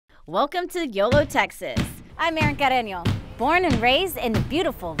Welcome to YOLO, Texas. I'm Aerin Carreno, born and raised in the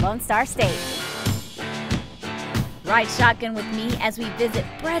beautiful Lone Star State. Ride shotgun with me as we visit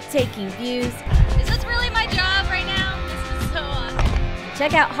breathtaking views. Is this really my job right now? This is so awesome.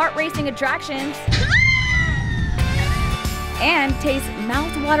 Check out heart-racing attractions. And taste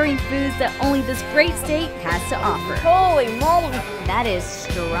mouth-watering foods that only this great state has to offer. Holy moly! That is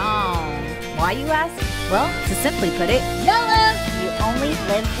strong. Why, you ask? Well, to simply put it, YOLO! You only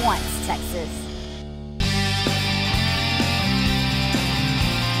live once, Texas.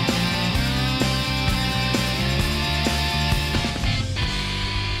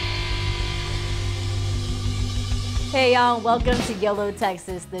 Hey y'all, welcome to YOLO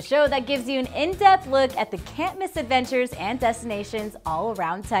Texas, the show that gives you an in-depth look at the can't-miss adventures and destinations all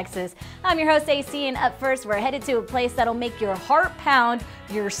around Texas. I'm your host AC, and up first we're headed to a place that'll make your heart pound,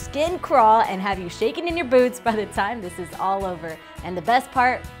 your skin crawl, and have you shaking in your boots by the time this is all over. And the best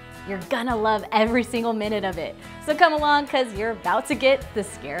part, you're gonna love every single minute of it. So come along, cause you're about to get the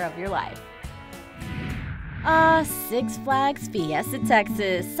scare of your life. Six Flags Fiesta,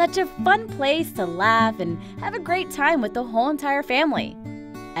 Texas. Such a fun place to laugh and have a great time with the whole entire family.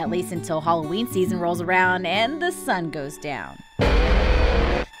 At least until Halloween season rolls around and the sun goes down.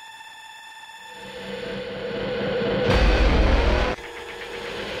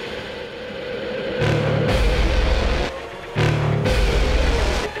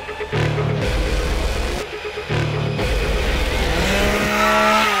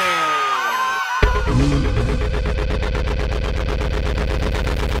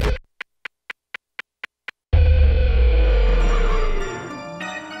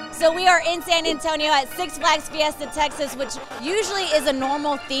 So we are in San Antonio at Six Flags Fiesta, Texas, which usually is a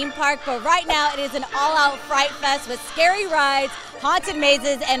normal theme park, but right now it is an all-out fright fest with scary rides, haunted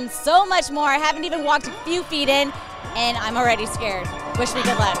mazes, and so much more. I haven't even walked a few feet in, and I'm already scared. Wish me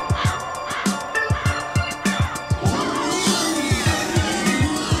good luck.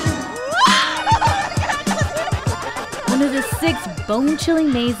 One of the 6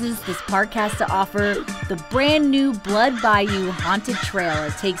 bone-chilling mazes this park has to offer, the brand new Blood Bayou Haunted Trail.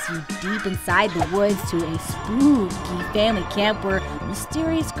 It takes you deep inside the woods to a spooky family camp where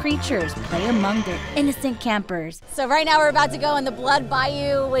mysterious creatures play among their innocent campers. So right now we're about to go in the Blood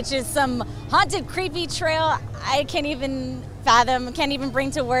Bayou, which is some haunted, creepy trail I can't even fathom, can't even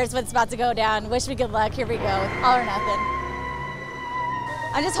bring to words what's about to go down. Wish me good luck. Here we go. All or nothing.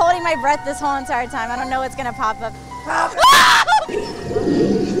 I'm just holding my breath this whole entire time. I don't know what's gonna pop up.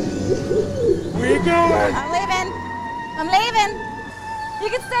 Where you going? I'm leaving. I'm leaving. You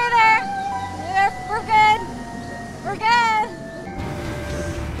can stay there. We're good. We're good.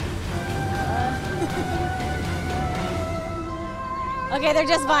 Okay, they're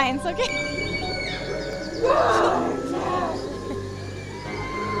just vines, okay?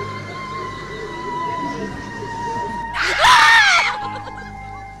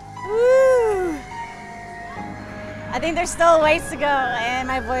 Woo! I think there's still a ways to go, and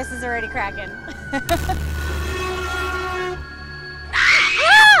my voice is already cracking.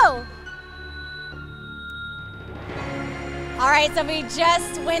 Woo! All right, so we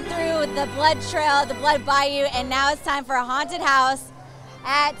just went through the Blood Trail, the Blood Bayou, and now it's time for a haunted house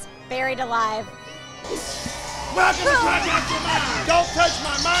at Buried Alive. Welcome to Project Your Miners. Don't touch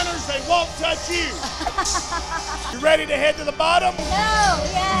my miners, they won't touch you. You ready to head to the bottom? No,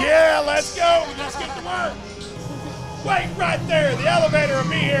 yeah. Yeah, let's go. Let's get to work. Wait right there. The elevator will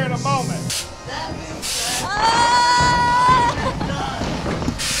be here in a moment.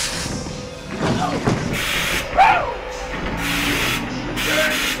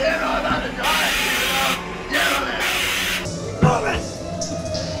 Move it.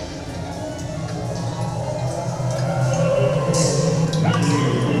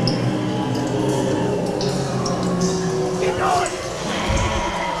 Keep going.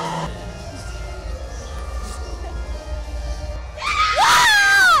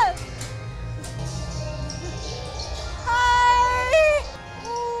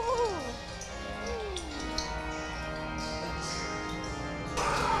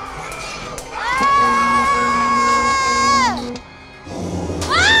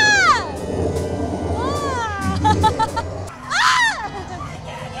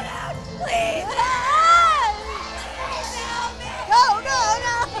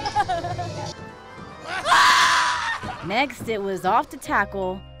 Next, it was off to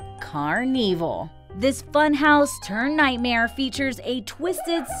tackle Carnival. This funhouse turned nightmare features a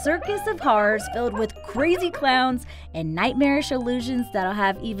twisted circus of horrors filled with crazy clowns and nightmarish illusions that'll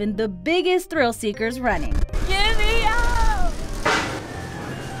have even the biggest thrill seekers running. Get me out!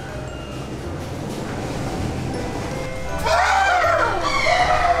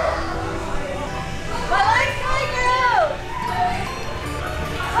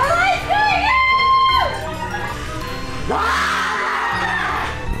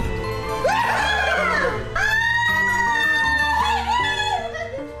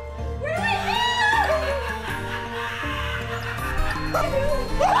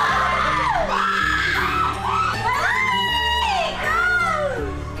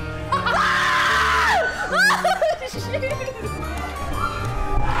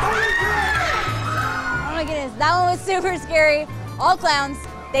 That one was super scary. All clowns.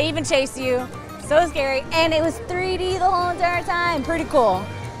 They even chased you. So scary. And it was 3D the whole entire time. Pretty cool,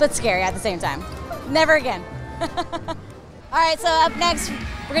 but scary at the same time. Never again. All right, so up next,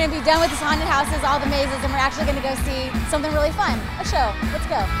 we're gonna be done with these haunted houses, all the mazes, and we're actually gonna go see something really fun, a show. Let's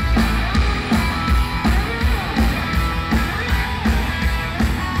go.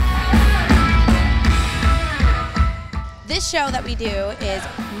 This show that we do is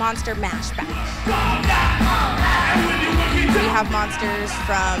Monster Mashback. We have monsters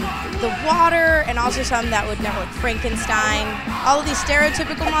from the water and also some that would know, like Frankenstein. All of these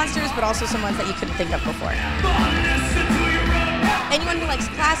stereotypical monsters, but also some ones that you couldn't think of before. Anyone who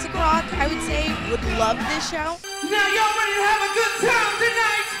likes classic rock, I would say, would love this show. Now y'all ready to have a good time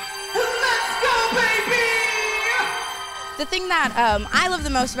tonight? Let's go, baby! The thing that I love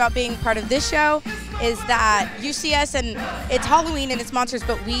the most about being part of this show is that you see us and it's Halloween and it's monsters,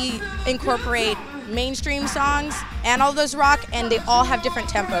 but we incorporate mainstream songs and all those rock, and they all have different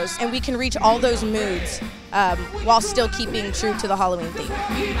tempos, and we can reach all those moods while still keeping true to the Halloween theme.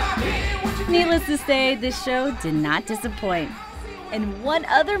 Needless to say, this show did not disappoint. And one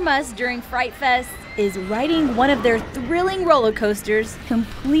other must during Fright Fest is riding one of their thrilling roller coasters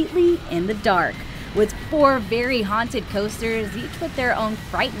completely in the dark. With 4 very haunted coasters, each with their own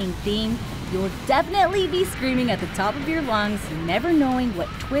frightening theme, you'll definitely be screaming at the top of your lungs, never knowing what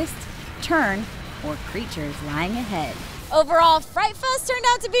twist, turn, or creatures lying ahead. Overall, Fright Fest turned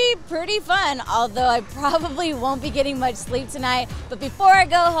out to be pretty fun, although I probably won't be getting much sleep tonight. But before I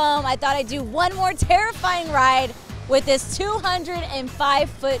go home, I thought I'd do one more terrifying ride with this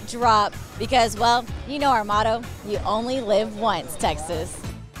 205-foot drop because, well, you know our motto, you only live once, Texas.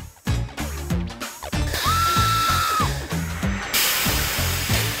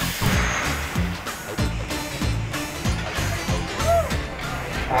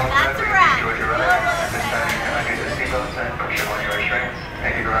 That's a wrap.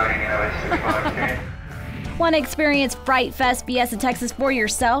 Want to experience Fright Fest Fiesta, Texas for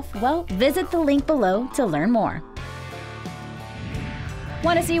yourself? Well, visit the link below to learn more.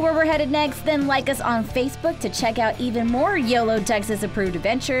 Want to see where we're headed next? Then like us on Facebook to check out even more YOLO Texas approved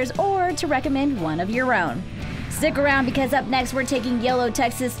adventures or to recommend one of your own. Stick around because up next we're taking YOLO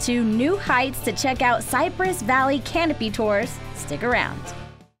Texas to new heights to check out Cypress Valley Canopy tours. Stick around.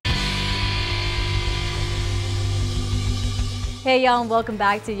 Hey y'all, and welcome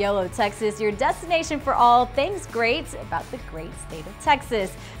back to YOLO Texas, your destination for all things great about the great state of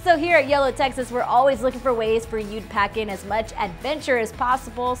Texas. So here at YOLO Texas, we're always looking for ways for you to pack in as much adventure as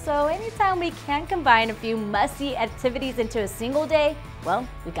possible. So anytime we can combine a few must-see activities into a single day, well,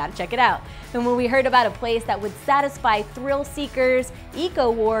 we gotta check it out. And when we heard about a place that would satisfy thrill seekers, eco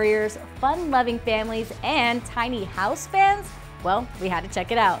warriors, fun-loving families, and tiny house fans, well, we had to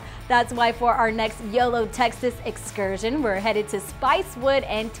check it out. That's why for our next YOLO Texas excursion, we're headed to Spicewood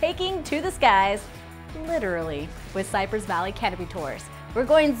and taking to the skies, literally, with Cypress Valley Canopy Tours. We're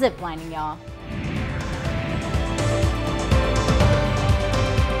going ziplining, y'all.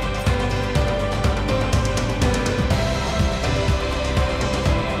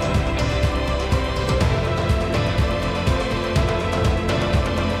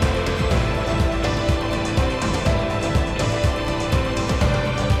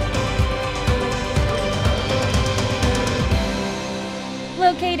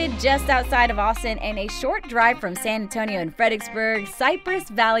 Located just outside of Austin and a short drive from San Antonio and Fredericksburg, Cypress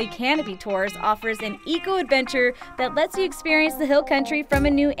Valley Canopy Tours offers an eco-adventure that lets you experience the hill country from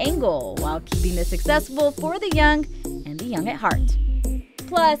a new angle while keeping this accessible for the young and the young at heart.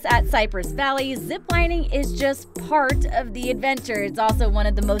 Plus, at Cypress Valley, ziplining is just part of the adventure. It's also one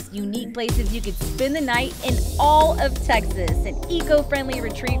of the most unique places you could spend the night in all of Texas, an eco-friendly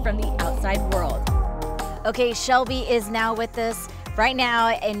retreat from the outside world. Okay, Shelby is now with us right now,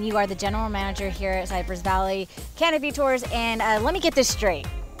 and you are the general manager here at Cypress Valley Canopy Tours, and let me get this straight.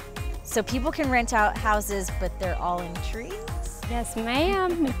 So people can rent out houses, but they're all in trees? Yes,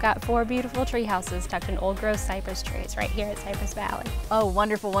 ma'am. We've got 4 beautiful tree houses tucked in old growth cypress trees right here at Cypress Valley. Oh,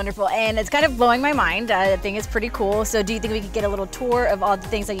 wonderful, wonderful. And it's kind of blowing my mind. I think it's pretty cool. So do you think we could get a little tour of all the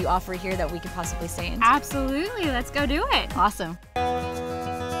things that you offer here that we could possibly stay in? Absolutely. Let's go do it. Awesome.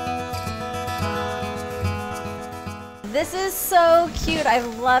 This is so cute. I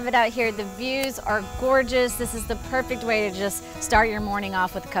love it out here. The views are gorgeous. This is the perfect way to just start your morning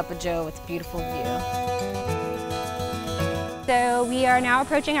off with a cup of joe with a beautiful view. So we are now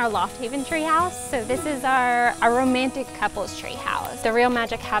approaching our Loft Haven tree house. So this is our romantic couples tree house. The real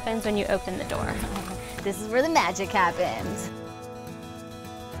magic happens when you open the door. This is where the magic happens.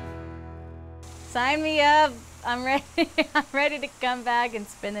 Sign me up. I'm ready. I'm ready to come back and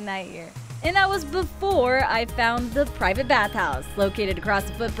spend the night here. And that was before I found the private bathhouse located across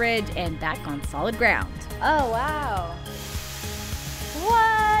the footbridge and back on solid ground. Oh, wow.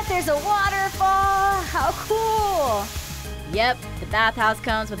 What? There's a waterfall? How cool. Yep, the bathhouse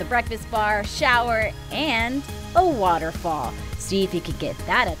comes with a breakfast bar, shower, and a waterfall. See if you could get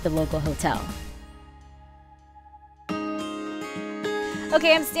that at the local hotel.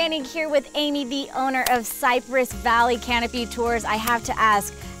 Okay, I'm standing here with Amy, the owner of Cypress Valley Canopy Tours. I have to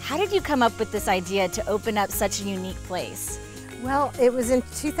ask, how did you come up with this idea to open up such a unique place? Well, it was in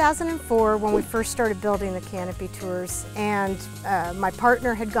 2004 when we first started building the Canopy Tours, and my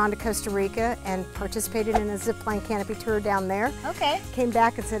partner had gone to Costa Rica and participated in a zipline canopy tour down there. Okay. Came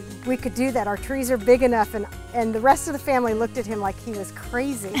back and said, we could do that, our trees are big enough, and the rest of the family looked at him like he was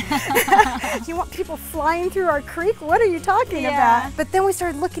crazy. Do you want people flying through our creek? What are you talking about? But then we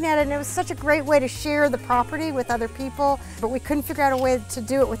started looking at it, and it was such a great way to share the property with other people, but we couldn't figure out a way to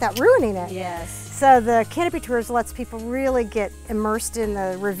do it without ruining it. Yes. So the Canopy Tours lets people really get immersed in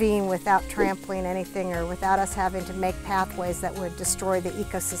the ravine without trampling anything or without us having to make pathways that would destroy the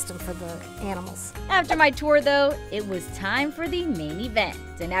ecosystem for the animals. After my tour though, it was time for the main event.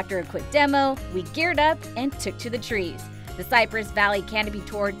 And after a quick demo, we geared up and took to the trees. The Cypress Valley Canopy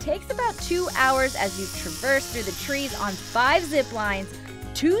Tour takes about 2 hours as you traverse through the trees on 5 zip lines,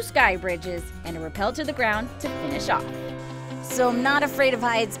 2 sky bridges, and a rappel to the ground to finish off. So I'm not afraid of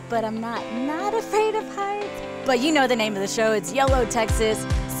heights, but I'm not afraid of heights. But you know the name of the show, it's YOLO Texas,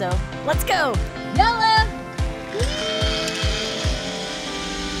 so let's go. YOLO!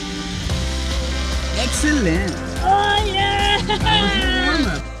 Excellent. Oh yeah! How was your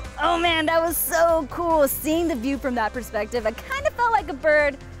warm-up? Oh man, that was so cool. Seeing the view from that perspective, I kind of felt like a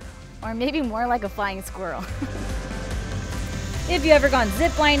bird, or maybe more like a flying squirrel. If you ever gone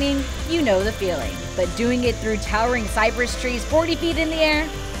ziplining, you know the feeling. But doing it through towering cypress trees 40 feet in the air,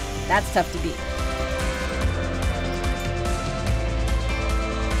 that's tough to beat.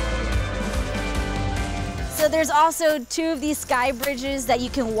 So there's also 2 of these sky bridges that you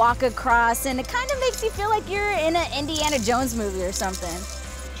can walk across, and it kind of makes you feel like you're in an Indiana Jones movie or something.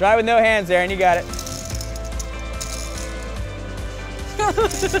 Try with no hands, Aerin, you got it.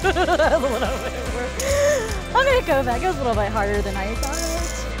 I'm gonna go back. It was a little bit harder than I thought.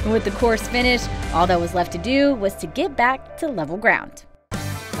 And with the course finished, all that was left to do was to get back to level ground.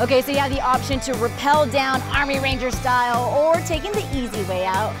 Okay, so you have the option to rappel down Army Ranger style or taking the easy way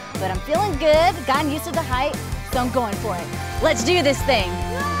out. But I'm feeling good, gotten used to the height, so I'm going for it. Let's do this thing.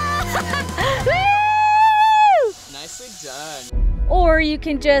 Nicely done. Or you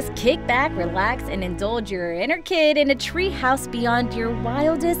can just kick back, relax, and indulge your inner kid in a treehouse beyond your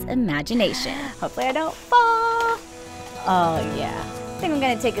wildest imagination. Hopefully I don't fall. Oh yeah. I think I'm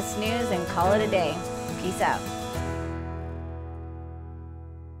gonna take a snooze and call it a day. Peace out.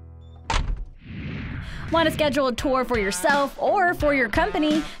 Want to schedule a tour for yourself or for your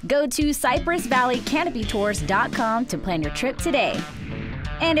company? Go to CypressValleyCanopyTours.com to plan your trip today.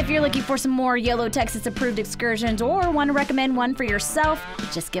 And if you're looking for some more YOLO Texas approved excursions or want to recommend one for yourself,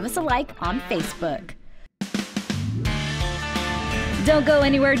 just give us a like on Facebook. Don't go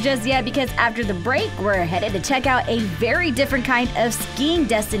anywhere just yet, because after the break, we're headed to check out a very different kind of skiing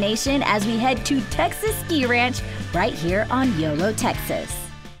destination as we head to Texas Ski Ranch right here on YOLO Texas.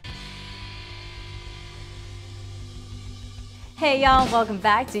 Hey y'all, welcome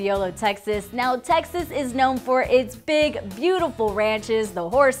back to YOLO Texas. Now Texas is known for its big, beautiful ranches, the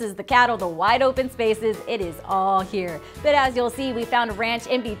horses, the cattle, the wide open spaces. It is all here. But as you'll see, we found a ranch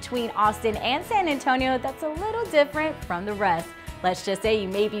in between Austin and San Antonio that's a little different from the rest. Let's just say you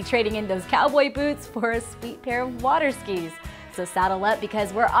may be trading in those cowboy boots for a sweet pair of water skis. So saddle up,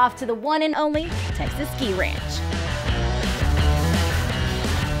 because we're off to the one and only Texas Ski Ranch.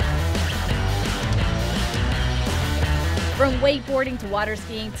 From wakeboarding to water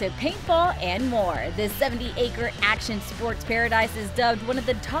skiing to paintball and more, this 70-acre action sports paradise is dubbed one of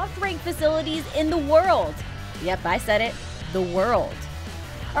the top-ranked facilities in the world. Yep, I said it, the world.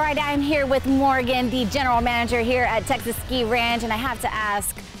 All right, I'm here with Morgan, the general manager here at Texas Ski Ranch, and I have to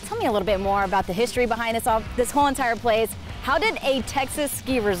ask, tell me a little bit more about the history behind this whole entire place. How did a Texas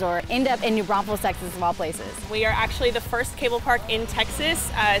ski resort end up in New Braunfels, Texas, of all places? We are actually the first cable park in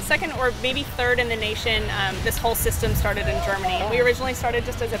Texas, second or maybe third in the nation. This whole system started in Germany. We originally started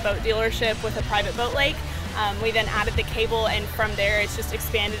just as a boat dealership with a private boat lake. We then added the cable, and from there it's just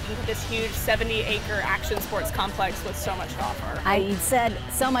expanded into this huge 70-acre action sports complex with so much to offer. You said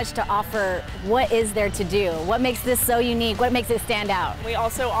so much to offer. What is there to do? What makes this so unique? What makes it stand out? We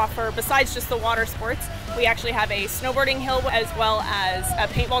also offer, besides just the water sports, we actually have a snowboarding hill as well as a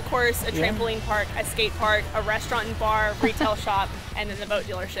paintball course, a trampoline park, a skate park, a restaurant and bar, retail shop. and then the boat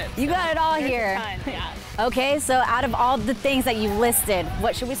dealership. You got it all here. A ton, yeah. Okay, so out of all the things that you've listed,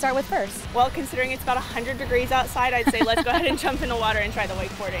 what should we start with first? Well, considering it's about 100 degrees outside, I'd say let's go ahead and jump in the water and try the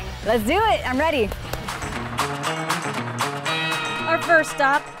wakeboarding. Let's do it. I'm ready. Our first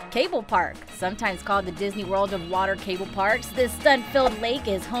stop, Cable Park. Sometimes called the Disney World of Water Cable Parks, this stunt-filled lake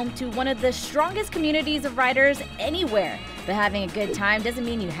is home to one of the strongest communities of riders anywhere. But having a good time doesn't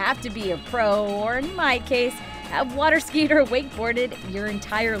mean you have to be a pro, or in my case, have water skied or wakeboarded your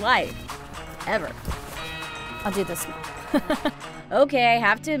entire life. Ever. I'll do this one. Okay, I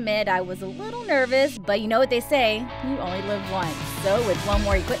have to admit I was a little nervous, but you know what they say, you only live once. So with one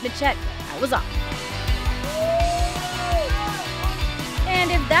more equipment check, I was off. And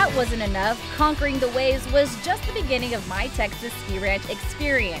if that wasn't enough, conquering the waves was just the beginning of my Texas Ski Ranch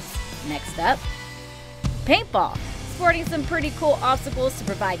experience. Next up, paintball. Sporting some pretty cool obstacles to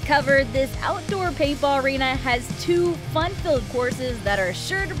provide cover, this outdoor paintball arena has 2 fun-filled courses that are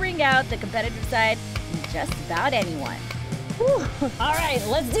sure to bring out the competitive side in just about anyone. Whew. All right,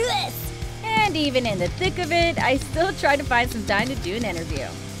 let's do this. And even in the thick of it, I still try to find some time to do an interview.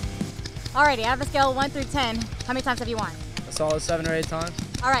 Alrighty, I have a scale of 1 through 10. How many times have you won? A solid 7 or 8 times.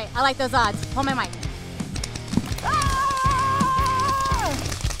 Alright, I like those odds. Hold my mic.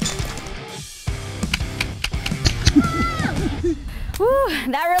 Whew,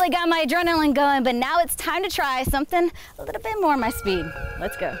 that really got my adrenaline going, but now it's time to try something a little bit more my speed.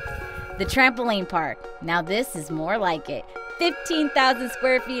 Let's go. The trampoline park. Now this is more like it. 15,000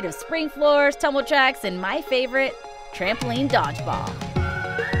 square feet of spring floors, tumble tracks, and my favorite, trampoline dodgeball.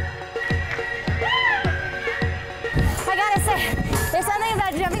 I gotta say, there's something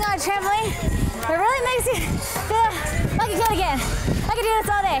about jumping on a trampoline that really makes you feel like a kid again. I can do this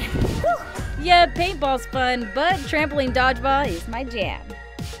all day. Whew. Yeah, paintball's fun, but trampoline dodgeball is my jam.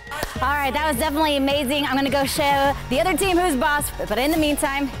 All right, that was definitely amazing. I'm gonna go show the other team who's boss, but in the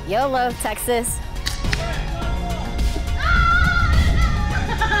meantime, YOLO, Texas.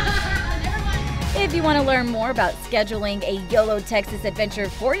 If you want to learn more about scheduling a YOLO Texas adventure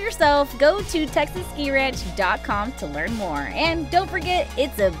for yourself, go to TexasSkiRanch.com to learn more. And don't forget,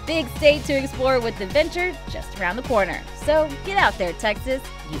 it's a big state to explore with adventure just around the corner. So get out there, Texas.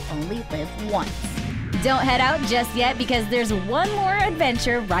 You only live once. Don't head out just yet because there's one more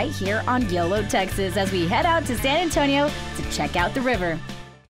adventure right here on YOLO Texas as we head out to San Antonio to check out the river.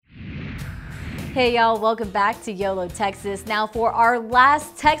 Hey y'all, welcome back to YOLO Texas. Now for our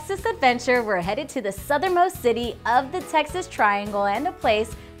last Texas adventure, we're headed to the southernmost city of the Texas Triangle and a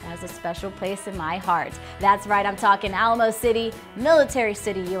place that has a special place in my heart. That's right, I'm talking Alamo City, Military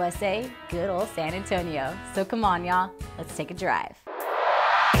City, USA, good old San Antonio. So come on y'all, let's take a drive.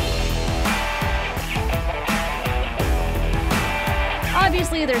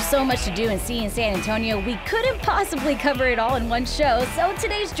 Obviously, there's so much to do and see in San Antonio, we couldn't possibly cover it all in one show, so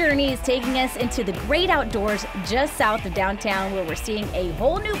today's journey is taking us into the great outdoors just south of downtown where we're seeing a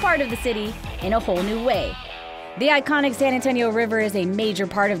whole new part of the city in a whole new way. The iconic San Antonio River is a major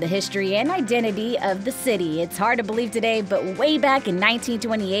part of the history and identity of the city. It's hard to believe today, but way back in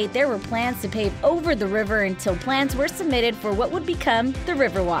 1928, there were plans to pave over the river until plans were submitted for what would become the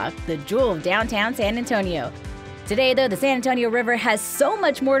Riverwalk, the jewel of downtown San Antonio. Today, though, the San Antonio River has so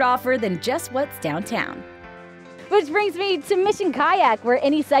much more to offer than just what's downtown. Which brings me to Mission Kayak, where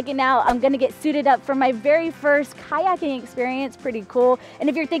any second now I'm gonna get suited up for my very first kayaking experience. Pretty cool. And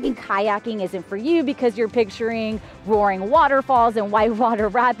if you're thinking kayaking isn't for you because you're picturing roaring waterfalls and whitewater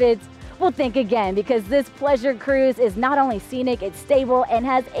rapids, well, think again, because this pleasure cruise is not only scenic, it's stable and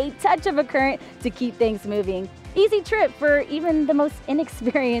has a touch of a current to keep things moving. Easy trip for even the most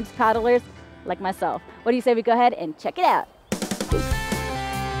inexperienced paddlers like myself. What do you say we go ahead and check it out?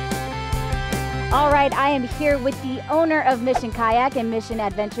 All right, I am here with the owner of Mission Kayak and Mission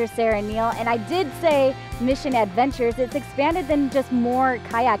Adventures, Sarah Neal, and I did say Mission Adventures. It's expanded than just more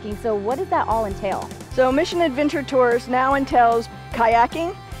kayaking, so what does that all entail? So Mission Adventure Tours now entails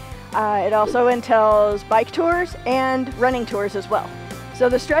kayaking. It also entails bike tours and running tours as well. So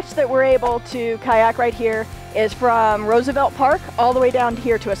the stretch that we're able to kayak right here is from Roosevelt Park all the way down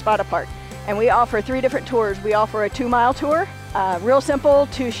here to Espada Park. And we offer 3 different tours. We offer a 2-mile tour, real simple,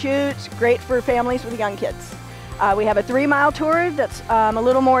 2 chutes, great for families with young kids. We have a 3-mile tour that's a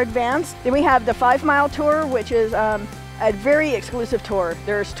little more advanced. Then we have the 5-mile tour, which is a very exclusive tour.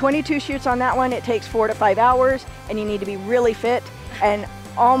 There's 22 chutes on that one. It takes 4 to 5 hours, and you need to be really fit. And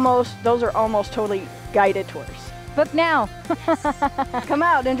those are almost totally guided tours. Book now. Come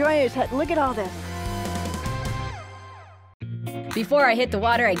out, enjoy it. Look at all this. Before I hit the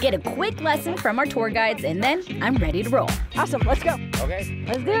water, I get a quick lesson from our tour guides, and then I'm ready to roll. Awesome, let's go. Okay.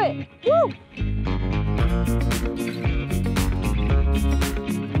 Let's do it. Woo!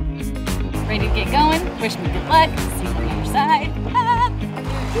 Ready to get going? Wish me good luck. See you on the other side.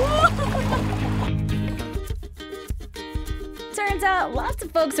 Turns out lots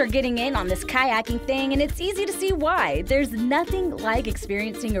of folks are getting in on this kayaking thing, and it's easy to see why. There's nothing like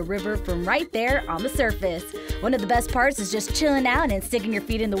experiencing a river from right there on the surface. One of the best parts is just chilling out and sticking your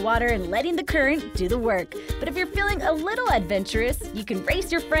feet in the water and letting the current do the work. But if you're feeling a little adventurous, you can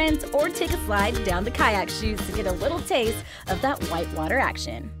race your friends or take a slide down the kayak chutes to get a little taste of that whitewater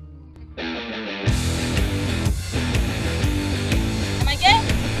action. Am I good?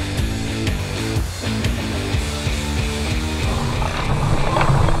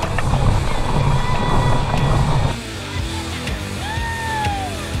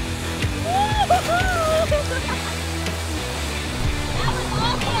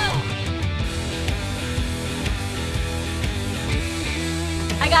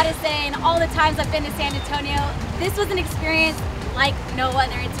 I gotta say, in all the times I've been to San Antonio, this was an experience like no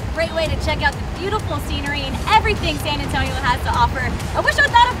other. It's a great way to check out the beautiful scenery and everything San Antonio has to offer. I wish I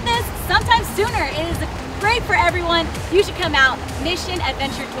thought of this sometime sooner. It is great for everyone. You should come out. Mission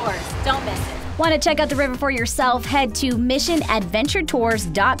Adventure Tours. Don't miss it. Want to check out the river for yourself? Head to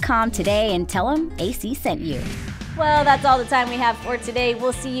missionadventuretours.com today and tell them AC sent you. Well, that's all the time we have for today.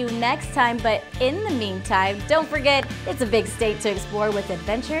 We'll see you next time, but in the meantime, don't forget, it's a big state to explore with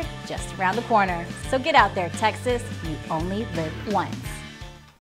adventure just around the corner. So get out there, Texas. You only live once.